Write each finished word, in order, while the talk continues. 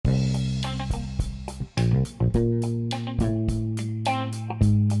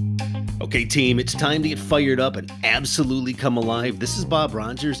Okay, team, it's time to get fired up and absolutely come alive. This is Bob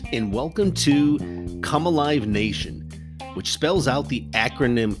Rogers, and welcome to Come Alive Nation, which spells out the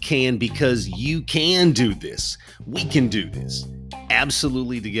acronym CAN because you can do this. We can do this.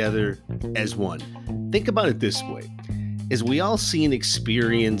 Absolutely together as one. Think about it this way. As we all see and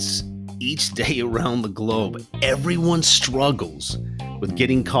experience each day around the globe, everyone struggles with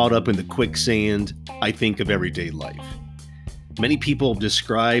getting caught up in the quicksand, I think, of everyday life. Many people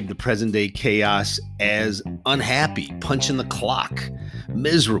describe the present day chaos as unhappy, punching the clock,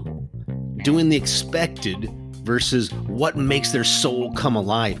 miserable, doing the expected versus what makes their soul come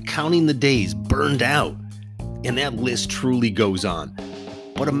alive, counting the days, burned out. And that list truly goes on.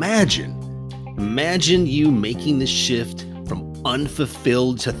 But imagine you making the shift from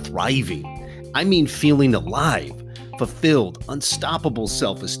unfulfilled to thriving. I mean, feeling alive, fulfilled, unstoppable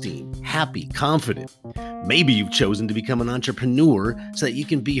self-esteem, happy, confident. Maybe you've chosen to become an entrepreneur so that you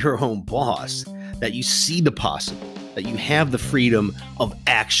can be your own boss, that you see the possible, that you have the freedom of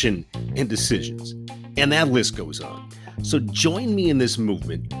action and decisions. And that list goes on. So join me in this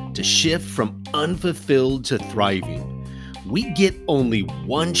movement to shift from unfulfilled to thriving. We get only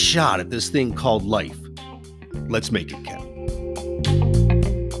one shot at this thing called life. Let's make it count.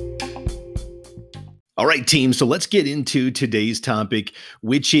 All right, team, so let's get into today's topic,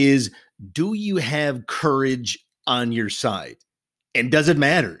 which is, do you have courage on your side? And does it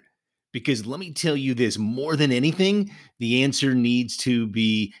matter? Because let me tell you this, more than anything, the answer needs to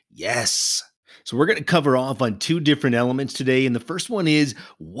be yes. So we're going to cover off on two different elements today. And the first one is,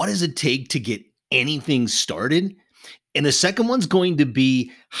 what does it take to get anything started? And the second one's going to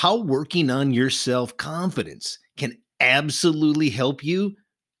be how working on your self-confidence can absolutely help you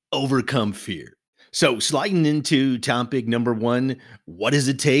overcome fear. So sliding into topic number one, what does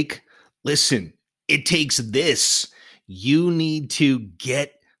it take? Listen, it takes this. You need to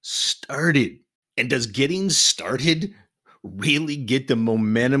get started. And does getting started really get the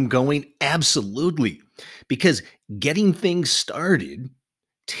momentum going? Absolutely. Because getting things started,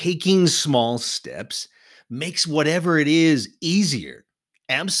 taking small steps, makes whatever it is easier.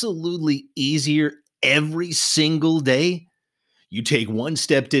 Absolutely easier every single day. You take one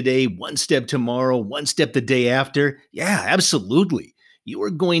step today, one step tomorrow, one step the day after. Yeah, absolutely. You are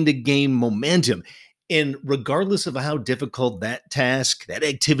going to gain momentum. And regardless of how difficult that task, that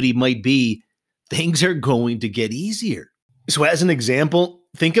activity might be, things are going to get easier. So as an example,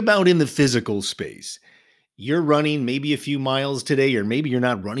 think about in the physical space. You're running maybe a few miles today, or maybe you're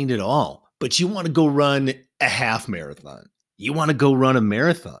not running at all, but you want to go run a half marathon. You want to go run a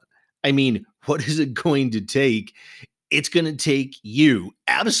marathon. I mean, what is it going to take? It's going to take you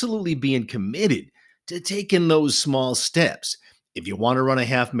absolutely being committed to taking those small steps. If you want to run a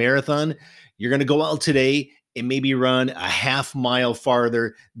half marathon, you're going to go out today and maybe run a half mile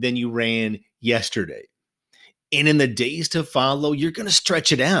farther than you ran yesterday. And in the days to follow, you're going to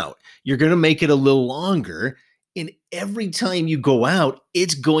stretch it out. You're going to make it a little longer. And every time you go out,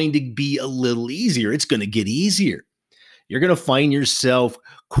 it's going to be a little easier. It's going to get easier. You're going to find yourself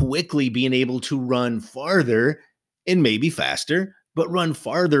quickly being able to run farther and maybe faster, but run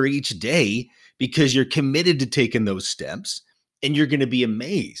farther each day because you're committed to taking those steps. And you're going to be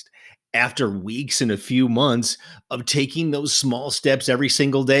amazed after weeks and a few months of taking those small steps every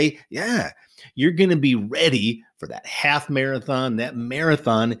single day. Yeah, you're going to be ready for that half marathon, that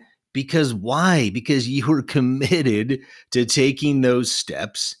marathon. Because why? Because you were committed to taking those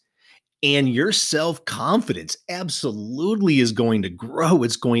steps, and your self-confidence absolutely is going to grow.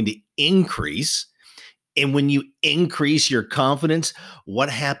 It's going to increase. And when you increase your confidence,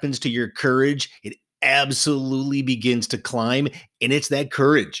 what happens to your courage? It absolutely begins to climb. And it's that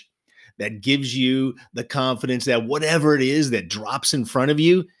courage that gives you the confidence that whatever it is that drops in front of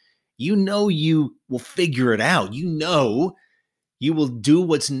you, you know you will figure it out. You know you will do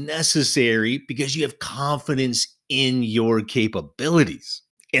what's necessary because you have confidence in your capabilities.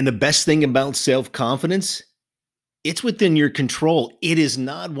 And the best thing about self-confidence, it's within your control. It is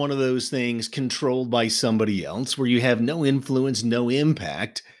not one of those things controlled by somebody else where you have no influence, no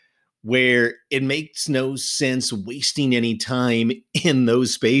impact, where it makes no sense wasting any time in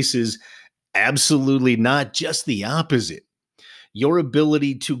those spaces. Absolutely not. Just the opposite. Your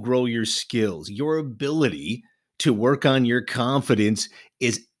ability to grow your skills, your ability to work on your confidence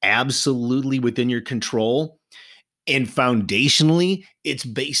is absolutely within your control. And foundationally, it's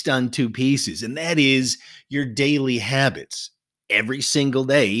based on two pieces, and that is your daily habits. Every single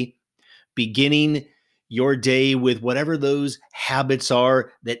day, beginning your day with whatever those habits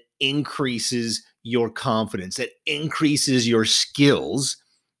are that increases your confidence, that increases your skills,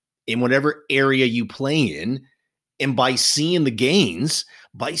 in whatever area you play in. And by seeing the gains,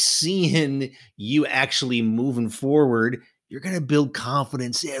 by seeing you actually moving forward, you're going to build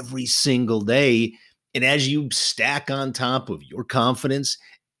confidence every single day. And as you stack on top of your confidence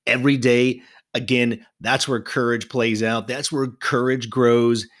every day, again, that's where courage plays out. That's where courage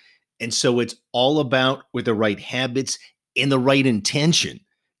grows. And so it's all about with the right habits and the right intention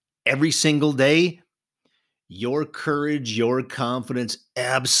every single day. Your courage, your confidence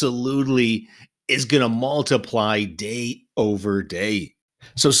absolutely is going to multiply day over day.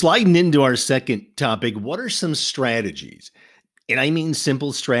 So, sliding into our second topic, what are some strategies? And I mean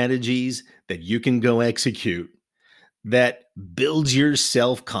simple strategies that you can go execute that builds your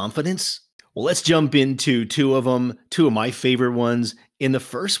self confidence. Well, let's jump into two of them, two of my favorite ones. And the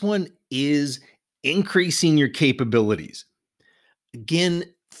first one is increasing your capabilities. Again,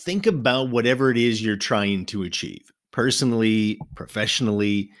 think about whatever it is you're trying to achieve personally,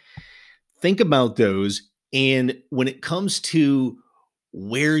 professionally. Think about those. And when it comes to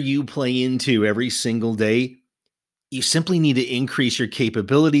where you play into every single day, you simply need to increase your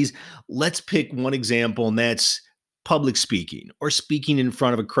capabilities. Let's pick one example, and that's public speaking or speaking in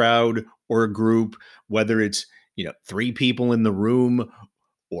front of a crowd or a group, whether it's, 3 people in the room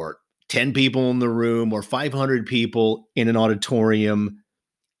or 10 people in the room or 500 people in an auditorium,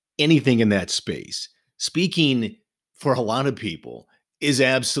 anything in that space. Speaking for a lot of people is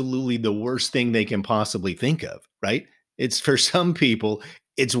absolutely the worst thing they can possibly think of, right? It's for some people,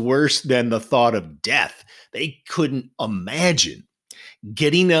 it's worse than the thought of death. They couldn't imagine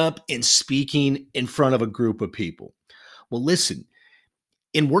getting up and speaking in front of a group of people. Well, listen,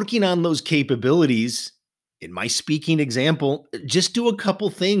 in working on those capabilities, in my speaking example, just do a couple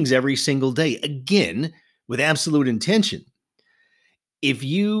things every single day, again, with absolute intention. If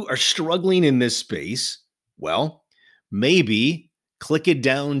you are struggling in this space, well, maybe click it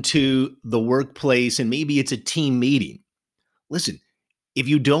down to the workplace and maybe it's a team meeting. Listen, if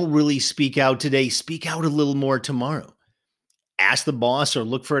you don't really speak out today, speak out a little more tomorrow. Ask the boss or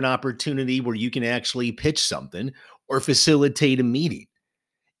look for an opportunity where you can actually pitch something or facilitate a meeting.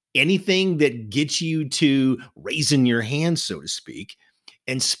 Anything that gets you to raising your hand, so to speak,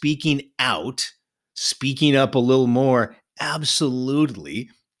 and speaking out, speaking up a little more, absolutely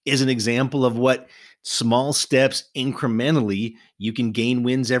is an example of what small steps incrementally you can gain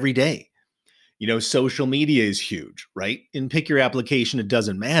wins every day. Social media is huge, right? And pick your application, it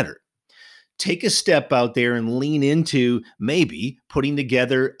doesn't matter. Take a step out there and lean into maybe putting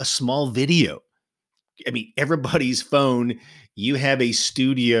together a small video. I mean, everybody's phone, you have a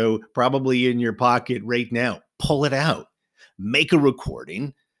studio probably in your pocket right now. Pull it out, make a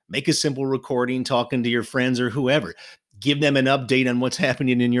recording, make a simple recording talking to your friends or whoever. Give them an update on what's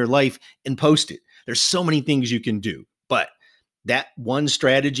happening in your life and post it. There's so many things you can do, but that one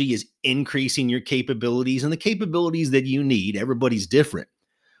strategy is increasing your capabilities and the capabilities that you need. Everybody's different,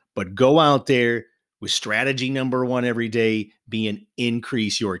 but go out there with strategy number one every day being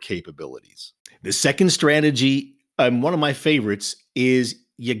increase your capabilities. The second strategy, one of my favorites, is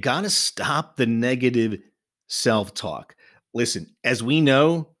you got to stop the negative self-talk. Listen, as we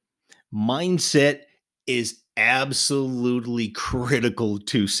know, mindset is absolutely critical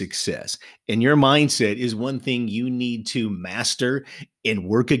to success. And your mindset is one thing you need to master and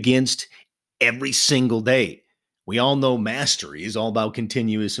work against every single day. We all know mastery is all about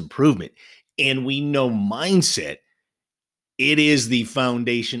continuous improvement. And we know mindset, it is the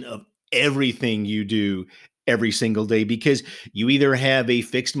foundation of everything you do every single day because you either have a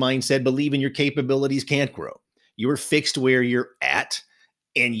fixed mindset, believing your capabilities can't grow. You're fixed where you're at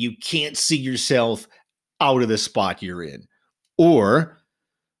and you can't see yourself out of the spot you're in. Or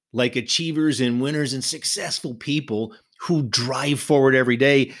like achievers and winners and successful people who drive forward every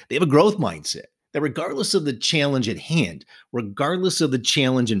day, they have a growth mindset that regardless of the challenge at hand, regardless of the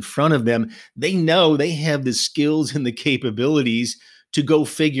challenge in front of them, they know they have the skills and the capabilities to go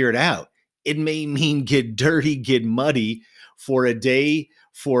figure it out. It may mean get dirty, get muddy for a day,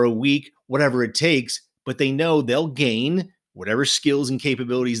 for a week, whatever it takes, but they know they'll gain whatever skills and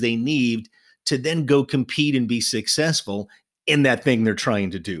capabilities they need to then go compete and be successful in that thing they're trying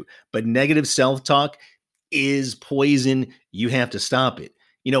to do. But negative self-talk is poison. You have to stop it.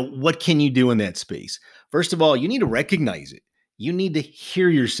 What can you do in that space? First of all, you need to recognize it. You need to hear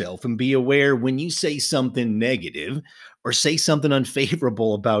yourself and be aware when you say something negative or say something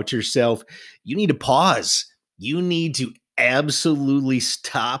unfavorable about yourself, you need to pause. You need to absolutely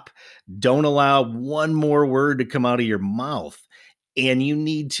stop. Don't allow one more word to come out of your mouth. And you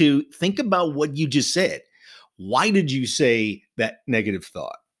need to think about what you just said. Why did you say that negative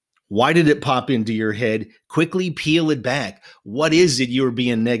thought? Why did it pop into your head? Quickly peel it back. What is it you're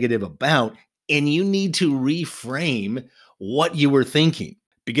being negative about? And you need to reframe what you were thinking,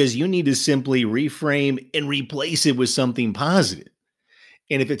 because you need to simply reframe and replace it with something positive.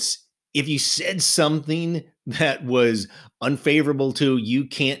 And if you said something that was unfavorable to, you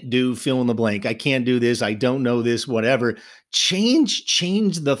can't do fill in the blank, I can't do this, I don't know this, whatever, change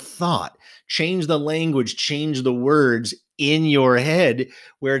the thought, change the language, change the words in your head,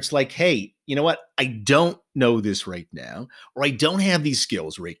 where it's like, hey, you know what? I don't know this right now, or I don't have these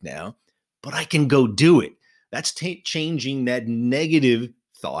skills right now, but I can go do it. That's changing that negative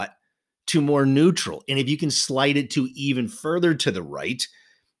thought to more neutral. And if you can slide it to even further to the right,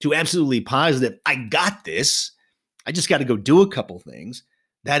 to absolutely positive, I got this, I just got to go do a couple things,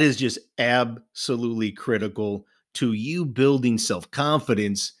 that is just absolutely critical to you building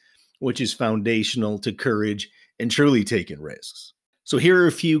self-confidence, which is foundational to courage and truly taking risks. So here are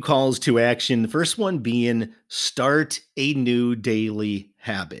a few calls to action. The first one being start a new daily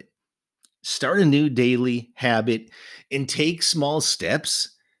habit. Start a new daily habit and take small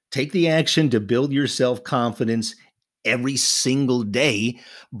steps. Take the action to build your self-confidence every single day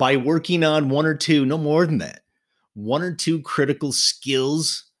by working on one or two, no more than that, one or two critical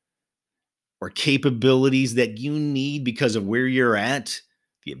skills or capabilities that you need because of where you're at,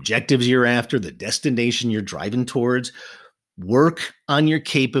 the objectives you're after, the destination you're driving towards. Work on your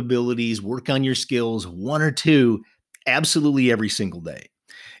capabilities, work on your skills, one or two, absolutely every single day.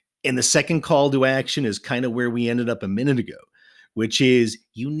 And the second call to action is kind of where we ended up a minute ago, which is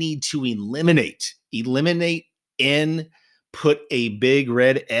you need to eliminate and put a big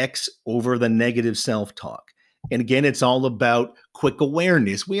red X over the negative self-talk. And again, it's all about quick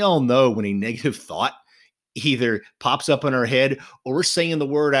awareness. We all know when a negative thought either pops up in our head or we're saying the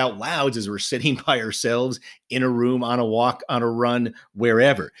word out loud as we're sitting by ourselves in a room, on a walk, on a run,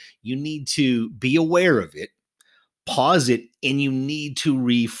 wherever. You need to be aware of it, pause it, and you need to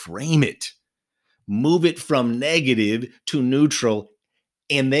reframe it. Move it from negative to neutral.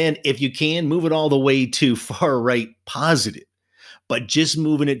 And then if you can, move it all the way to far right positive. But just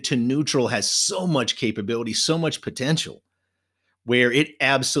moving it to neutral has so much capability, so much potential, where it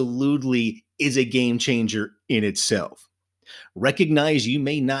absolutely is a game changer in itself. Recognize you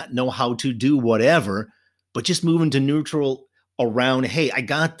may not know how to do whatever, but just moving to neutral around, hey, I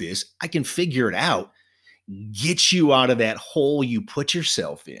got this, I can figure it out, get you out of that hole you put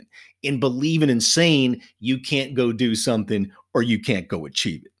yourself in believing and saying you can't go do something or you can't go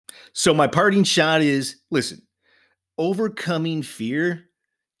achieve it. So my parting shot is, listen, overcoming fear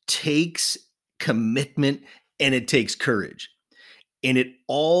takes commitment and it takes courage. And it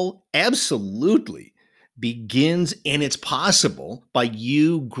all absolutely begins, and it's possible by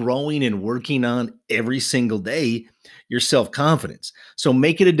you growing and working on every single day your self-confidence. So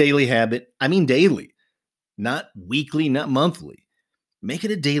make it a daily habit. I mean daily, not weekly, not monthly. Make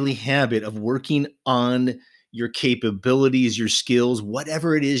it a daily habit of working on your capabilities, your skills,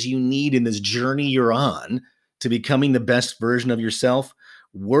 whatever it is you need in this journey you're on to becoming the best version of yourself.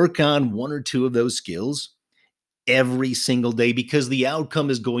 Work on one or two of those skills every single day, because the outcome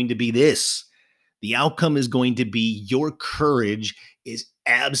is going to be this. The outcome is going to be your courage is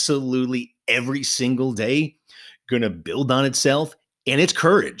absolutely every single day going to build on itself. And it's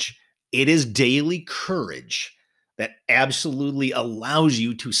courage. It is daily courage that absolutely allows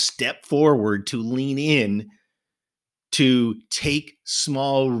you to step forward, to lean in, to take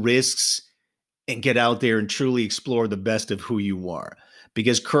small risks and get out there and truly explore the best of who you are.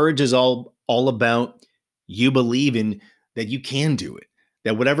 Because courage is all about you believing that you can do it,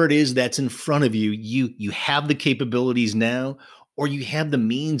 that whatever it is that's in front of you, you have the capabilities now, or you have the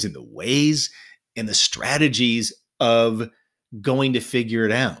means and the ways and the strategies of going to figure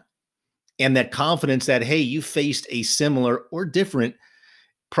it out. And that confidence that, hey, you faced a similar or different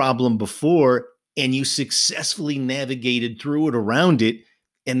problem before and you successfully navigated through it, around it.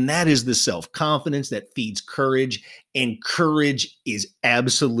 And that is the self-confidence that feeds courage. And courage is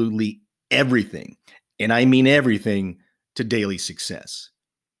absolutely everything. And I mean everything to daily success.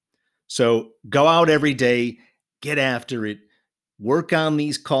 So go out every day, get after it, work on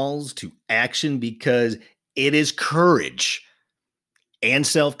these calls to action, because it is courage and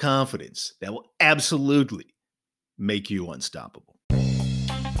self-confidence that will absolutely make you unstoppable.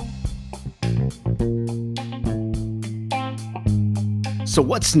 So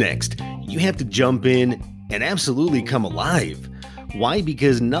what's next? You have to jump in and absolutely come alive. Why?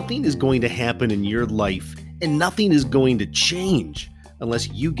 Because nothing is going to happen in your life and nothing is going to change unless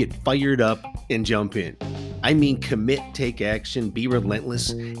you get fired up and jump in. I mean, commit, take action, be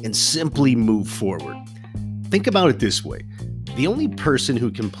relentless, and simply move forward. Think about it this way. The only person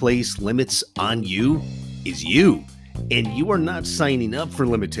who can place limits on you is you. And you are not signing up for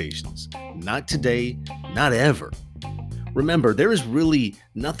limitations. Not today, not ever. Remember, there is really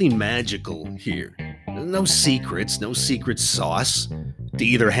nothing magical here. No secrets, no secret sauce to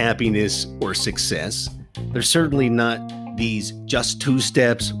either happiness or success. There's certainly not these just 2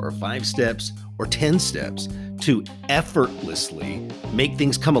 steps or 5 steps or 10 steps to effortlessly make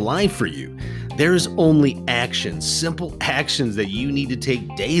things come alive for you. There's only actions, simple actions that you need to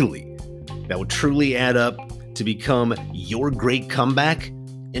take daily that will truly add up to become your great comeback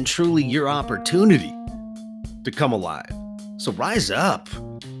and truly your opportunity to come alive. So rise up.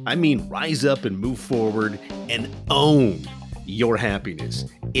 I mean, rise up and move forward and own your happiness.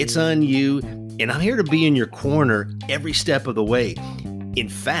 It's on you, and I'm here to be in your corner every step of the way. In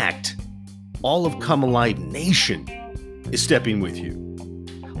fact, all of Come Alive Nation is stepping with you.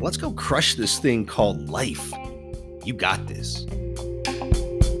 Let's go crush this thing called life. You got this.